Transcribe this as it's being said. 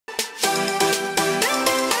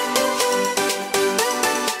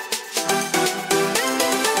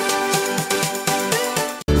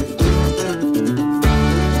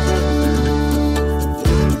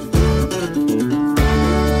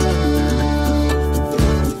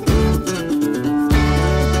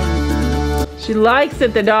She likes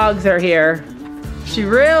that the dogs are here. She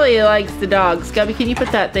really likes the dogs. Gabby, can you put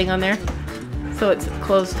that thing on there so it's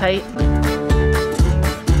closed tight?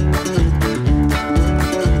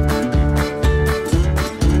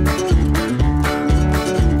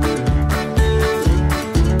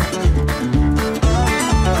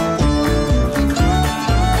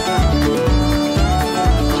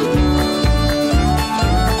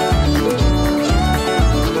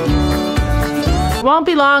 Won't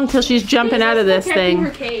be long till she's jumping out of this thing.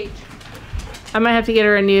 Her cage. I might have to get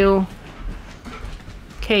her a new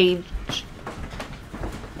cage.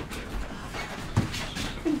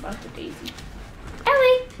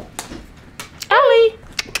 Ellie! Ellie!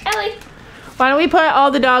 Ellie! Why don't we put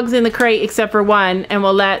all the dogs in the crate except for one and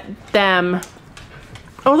we'll let them...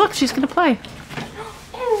 Oh look, she's gonna play.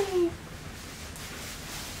 Ellie!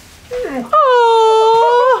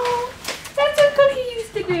 Oh! That's what Cookie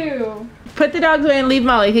used to do. Put the dogs away and leave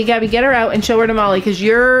Molly. Okay, Gabby, get her out and show her to Molly because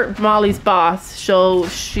you're Molly's boss. She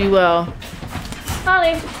will.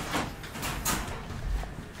 Molly.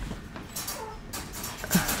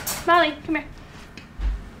 Molly, come here.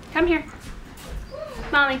 Come here.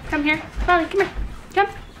 Molly, come here. Molly, come here. Come.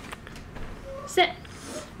 Sit.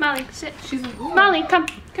 Molly, sit. Molly, come.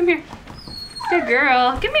 Come here. Good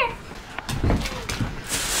girl. Come here.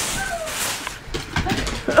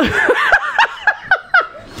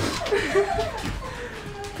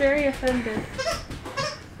 Very offended.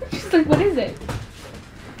 She's like, what is it?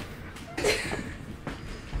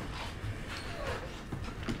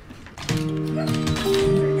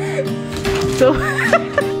 So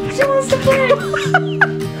She wants to play.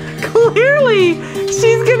 clearly,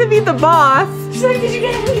 she's gonna be the boss. She's like, did you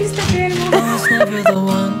get any stuffed animals? I was never the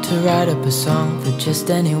one to write up a song for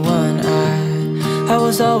just anyone. I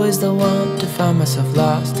was always the one to find myself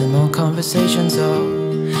lost in long conversations.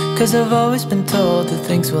 Cause I've always been told that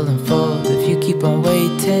things will unfold if you keep on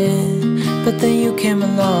waiting. But then you came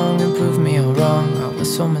along and proved me all wrong. I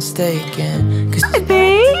was so mistaken. Cause Hi,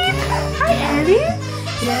 babe. Hi, Abby.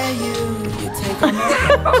 yeah, you take on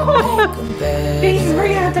my make 'em better. Baby's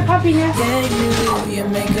bringing out the puppy nest. Yeah, you're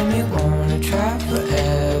making me wanna try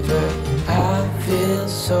forever. I feel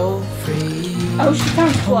so free. Oh, she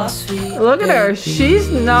found Fluff. Sweet Look at her. baby. She's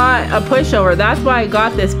not a pushover. That's why I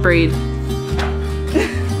got this breed.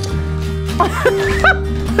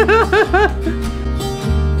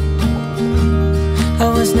 I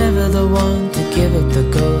was never the one to give up the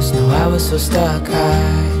ghost. No, I was so stuck.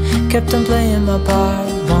 I kept on playing my part,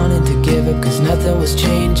 wanting to give up cause nothing was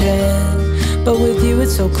changing. But with you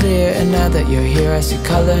it's so clear, and now that you're here I see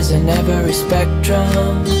colors in every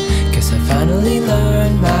spectrum. Guess I finally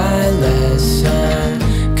learned my lesson.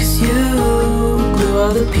 Cause you glue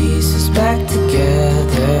all the pieces back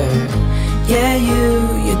together. Yeah,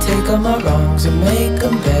 you take all my wrongs and make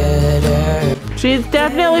them better. She's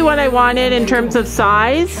definitely what I wanted in terms of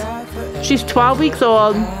size. She's 12 weeks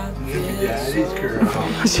old. Daddy's girl.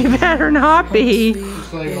 She better not be.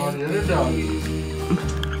 Just like all the other doggies.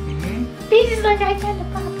 Baby's like, I found a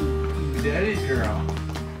puppy. Daddy's girl.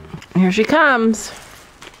 Here she comes.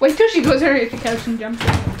 Wait till she goes underneath the couch and jumps.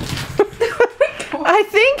 I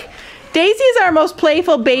think Daisy is our most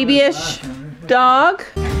playful babyish dog.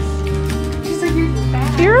 She's like, you're too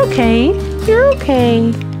fast. You're okay. You're okay.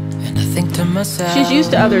 And I think to myself, She's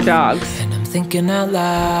used to other dogs. and I'm thinking out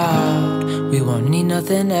loud, we won't need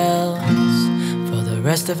nothing else for the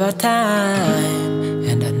rest of our time.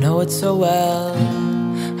 And I know it so well,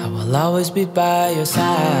 I will always be by your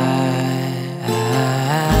side.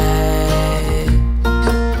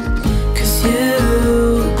 Cause you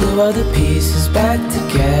glue all the pieces back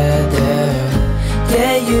together.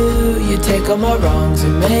 Yeah, you take all my wrongs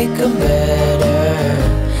and make them better.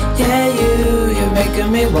 Yeah, you're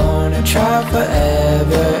making me wanna try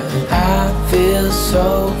forever. And I feel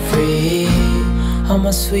so free, oh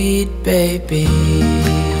my sweet baby.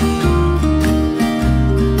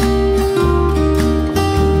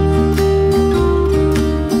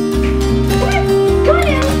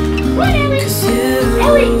 Cause you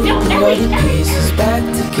put all the pieces back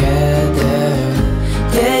together.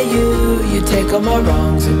 Yeah, you take all my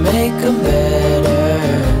wrongs and make them better.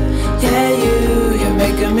 Yeah, you're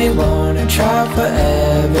making me wanna try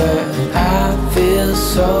forever. And I feel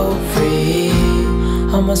so free,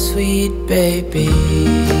 oh my sweet baby.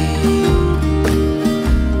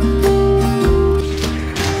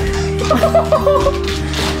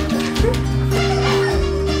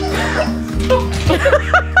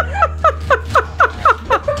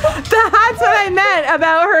 That's what I meant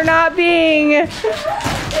about her not being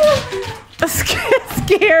a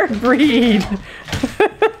scared breed.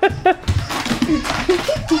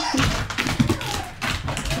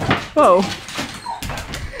 Whoa.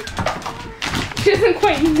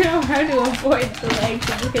 quite know how to avoid the legs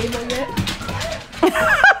of the table yet.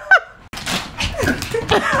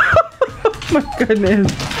 Oh my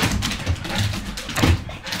goodness.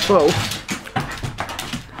 Whoa.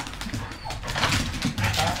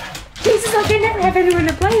 This is okay, never have anyone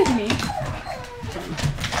to play with me.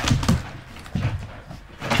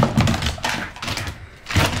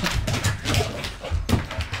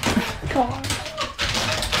 God.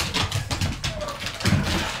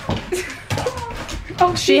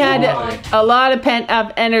 Oh, She had a lot of pent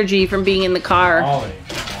up energy from being in the car. Ollie.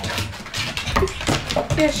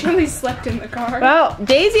 Yeah, she only slept in the car. Well,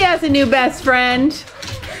 Daisy has a new best friend.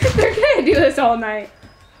 They're gonna do this all night.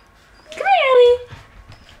 Come here, Ellie.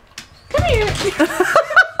 Come here.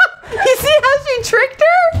 You see how she tricked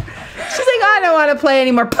her? She's like, I don't want to play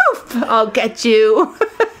anymore. Poof! I'll get you.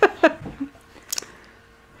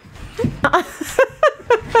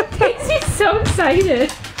 Daisy's so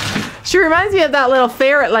excited. She reminds me of that little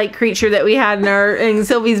ferret-like creature that we had in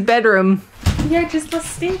Sylvie's bedroom. Yeah, just less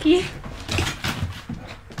stinky.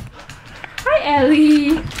 Hi,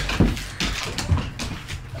 Ellie.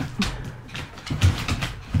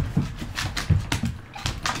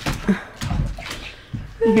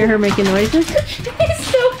 You hear her making noises? She's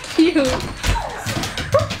so cute.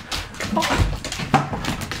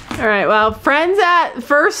 All right, well, friends at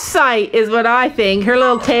first sight is what I think. Her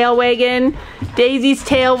little tail wagging, Daisy's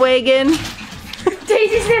tail wagging.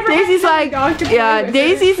 Daisy's never Daisy's had like, a dog to play yeah, with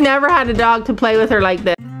Daisy's never had a dog to play with her like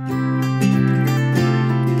this.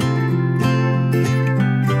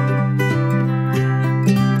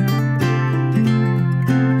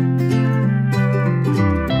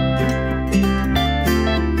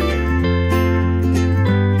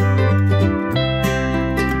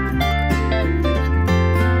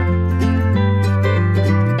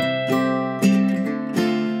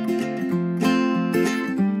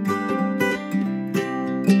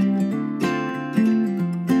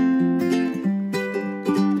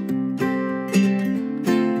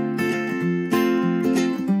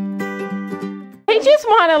 I just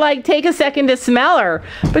want to like take a second to smell her,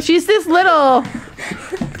 but she's this little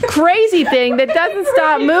crazy thing that doesn't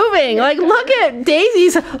stop moving. Like, look at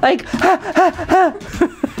Daisy's like.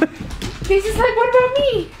 Daisy's like, what about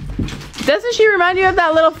me? Doesn't she remind you of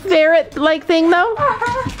that little ferret-like thing, though?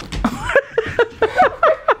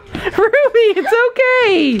 Ruby, it's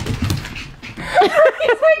okay.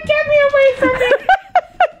 He's like, get me away from me.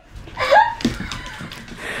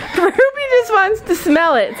 Ruby just wants to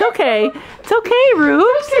smell it. It's okay. It's okay,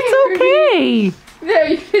 Rubes. It's okay. No,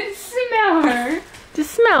 you can smell her.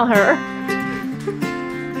 Just smell her.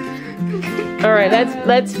 All right,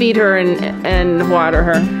 let's feed her and water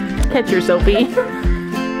her. Catch her, Sophie.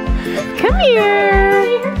 Come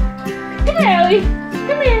here. Come here, Ellie.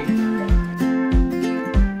 Come here.